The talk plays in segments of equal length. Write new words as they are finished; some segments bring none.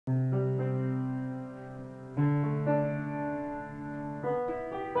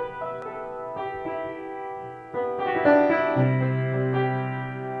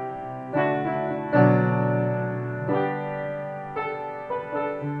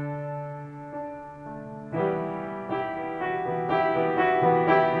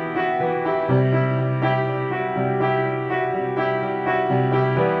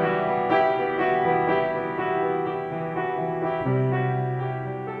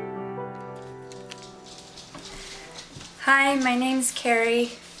Hi, my name's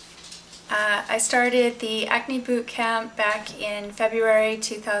Carrie. I started the Acne Boot Camp back in February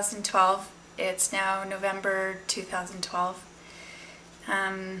 2012. It's now November 2012.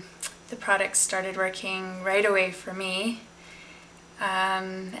 The products started working right away for me.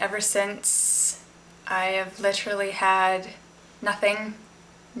 Ever since, I have literally had nothing.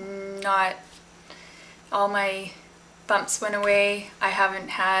 Not all my bumps went away. I haven't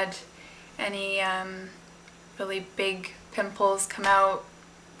had any really big pimples come out,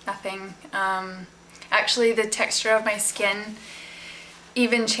 nothing. Actually, the texture of my skin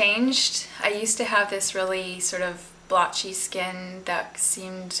even changed. I used to have this really sort of blotchy skin that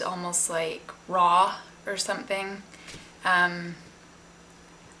seemed almost like raw or something. I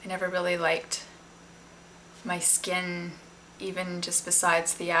never really liked my skin, even just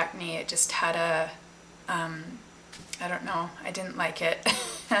besides the acne. It just had a, I don't know, I didn't like it.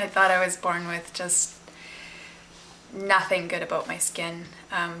 I thought I was born with just nothing good about my skin,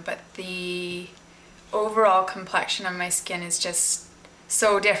 but the overall complexion of my skin is just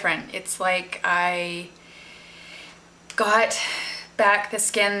so different. It's like I got back the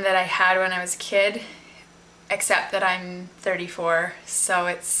skin that I had when I was a kid, except that I'm 34, so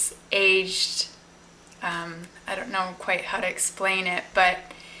it's aged. I don't know quite how to explain it, but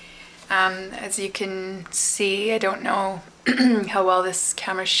as you can see, I don't know how well this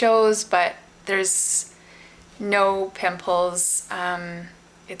camera shows, but there's no pimples.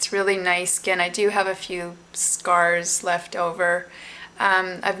 It's really nice skin. I do have a few scars left over.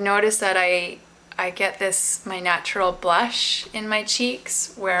 I've noticed that I get this, my natural blush in my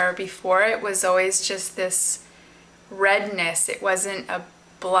cheeks, where before it was always just this redness. It wasn't a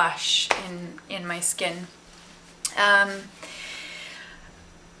blush in my skin.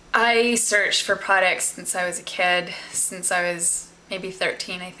 I searched for products since I was a kid. Since I was maybe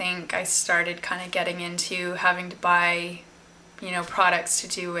 13, I think, I started kind of getting into having to buy, products to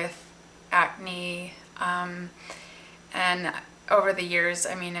do with acne. And over the years,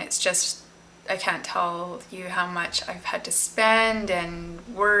 I mean, it's just, I can't tell you how much I've had to spend and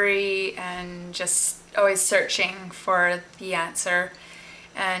worry and just always searching for the answer.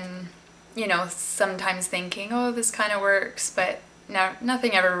 And, sometimes thinking, oh, this kind of works, but no,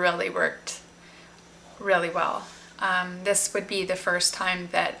 nothing ever really worked really well. This would be the first time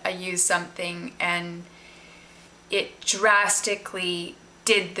that I used something and it drastically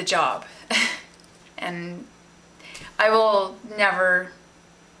did the job. And I will never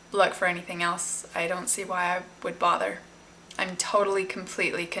look for anything else. I don't see why I would bother. I'm totally,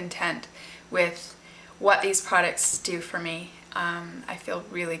 completely content with what these products do for me. I feel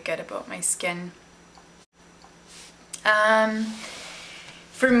really good about my skin.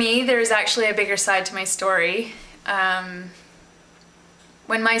 For me, there's actually a bigger side to my story.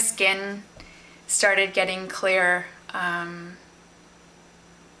 When my skin started getting clear,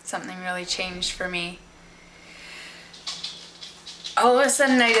 something really changed for me. All of a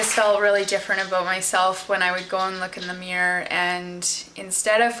sudden I just felt really different about myself when I would go and look in the mirror, and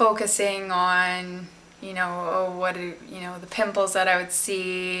instead of focusing on, the pimples that I would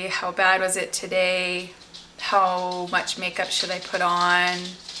see, how bad was it today, how much makeup should I put on,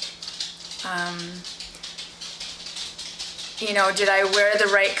 did I wear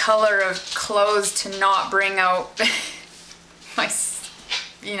the right color of clothes to not bring out my,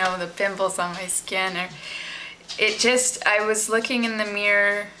 the pimples on my skin, or I was looking in the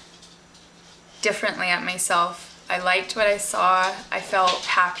mirror differently at myself. I liked what I saw. I felt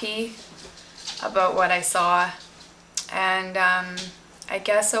happy about what I saw. And I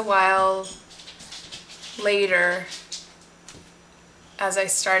guess a while later, as I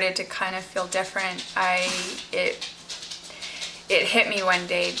started to kind of feel different, it hit me one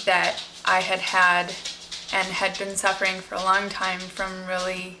day that I had and had been suffering for a long time from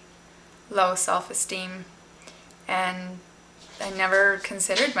really low self-esteem. And I never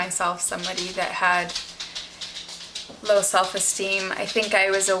considered myself somebody that had low self-esteem. I think I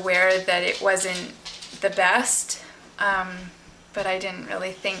was aware that it wasn't the best, but I didn't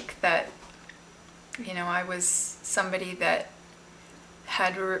really think that, I was somebody that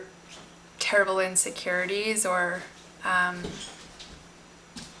had terrible insecurities or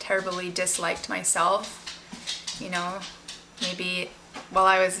terribly disliked myself. Maybe while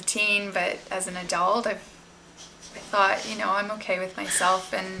I was a teen, but as an adult, I thought, I'm okay with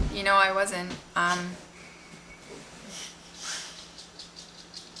myself, and I wasn't.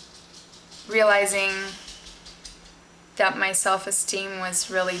 Realizing that my self-esteem was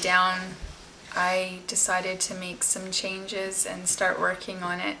really down, I decided to make some changes and start working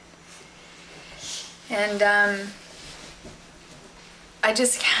on it. And I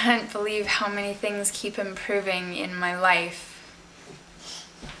just can't believe how many things keep improving in my life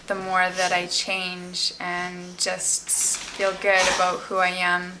the more that I change and just feel good about who I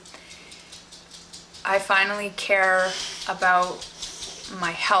am. I finally care about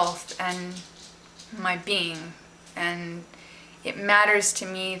my health and my being, and it matters to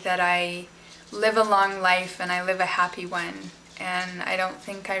me that I live a long life and I live a happy one, and I don't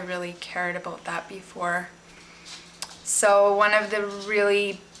think I really cared about that before. So one of the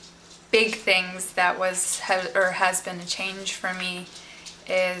really big things that has been a change for me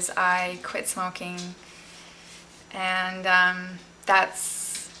is I quit smoking, and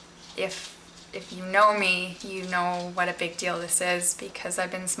that's, if you know me, you know what a big deal this is, because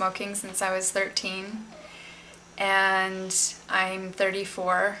I've been smoking since I was 13 and I'm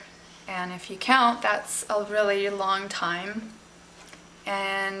 34, and if you count, that's a really long time.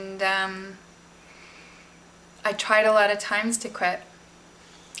 And I tried a lot of times to quit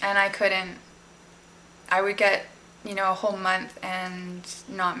and I couldn't. I would get, a whole month and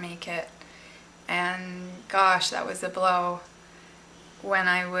not make it, and gosh, that was a blow when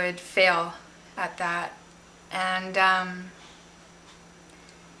I would fail at that. And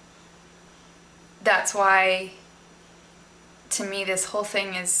that's why, to me, this whole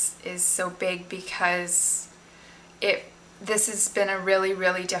thing is so big, because this has been a really,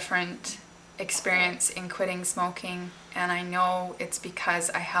 really different experience in quitting smoking, and I know it's because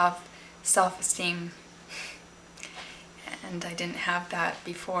I have self-esteem, and I didn't have that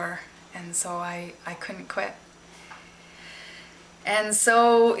before, and so I couldn't quit. And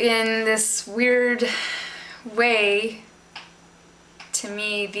so in this weird way, to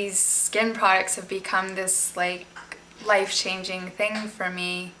me, these skin products have become this like life-changing thing for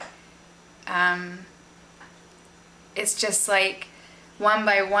me. It's just like one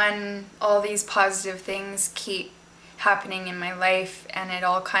by one, all these positive things keep happening in my life, and it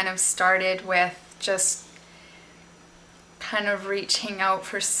all kind of started with just kind of reaching out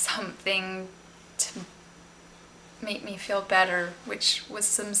for something to make me feel better, which was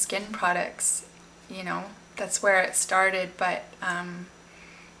some skin products. That's where it started, but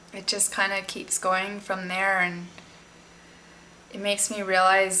it just kind of keeps going from there, and it makes me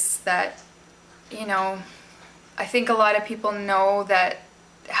realize that, I think a lot of people know that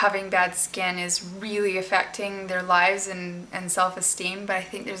having bad skin is really affecting their lives and self-esteem, but I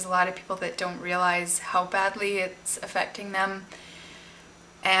think there's a lot of people that don't realize how badly it's affecting them.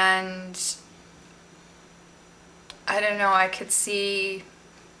 And I don't know, I could see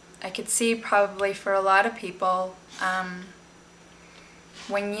probably for a lot of people,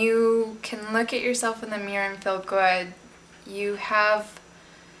 when you can look at yourself in the mirror and feel good, you have,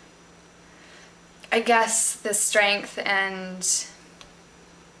 I guess, the strength, and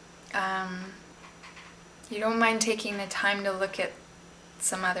you don't mind taking the time to look at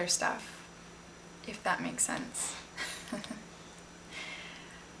some other stuff, if that makes sense.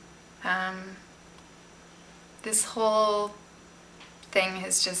 This whole thing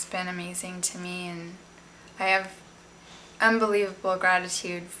has just been amazing to me, and I have unbelievable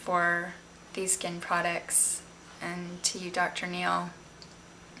gratitude for these skin products, and to you, Dr. Neil.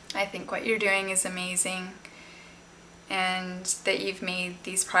 I think what you're doing is amazing, and that you've made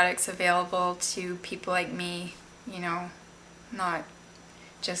these products available to people like me, not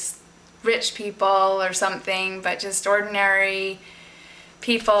just rich people or something, but just ordinary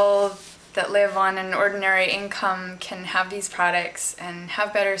people that live on an ordinary income can have these products and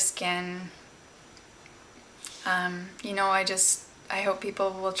have better skin. I hope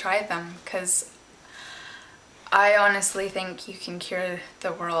people will try them, because I honestly think you can cure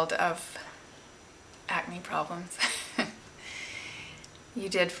the world of acne problems. You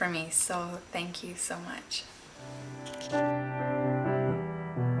did for me, so thank you so much.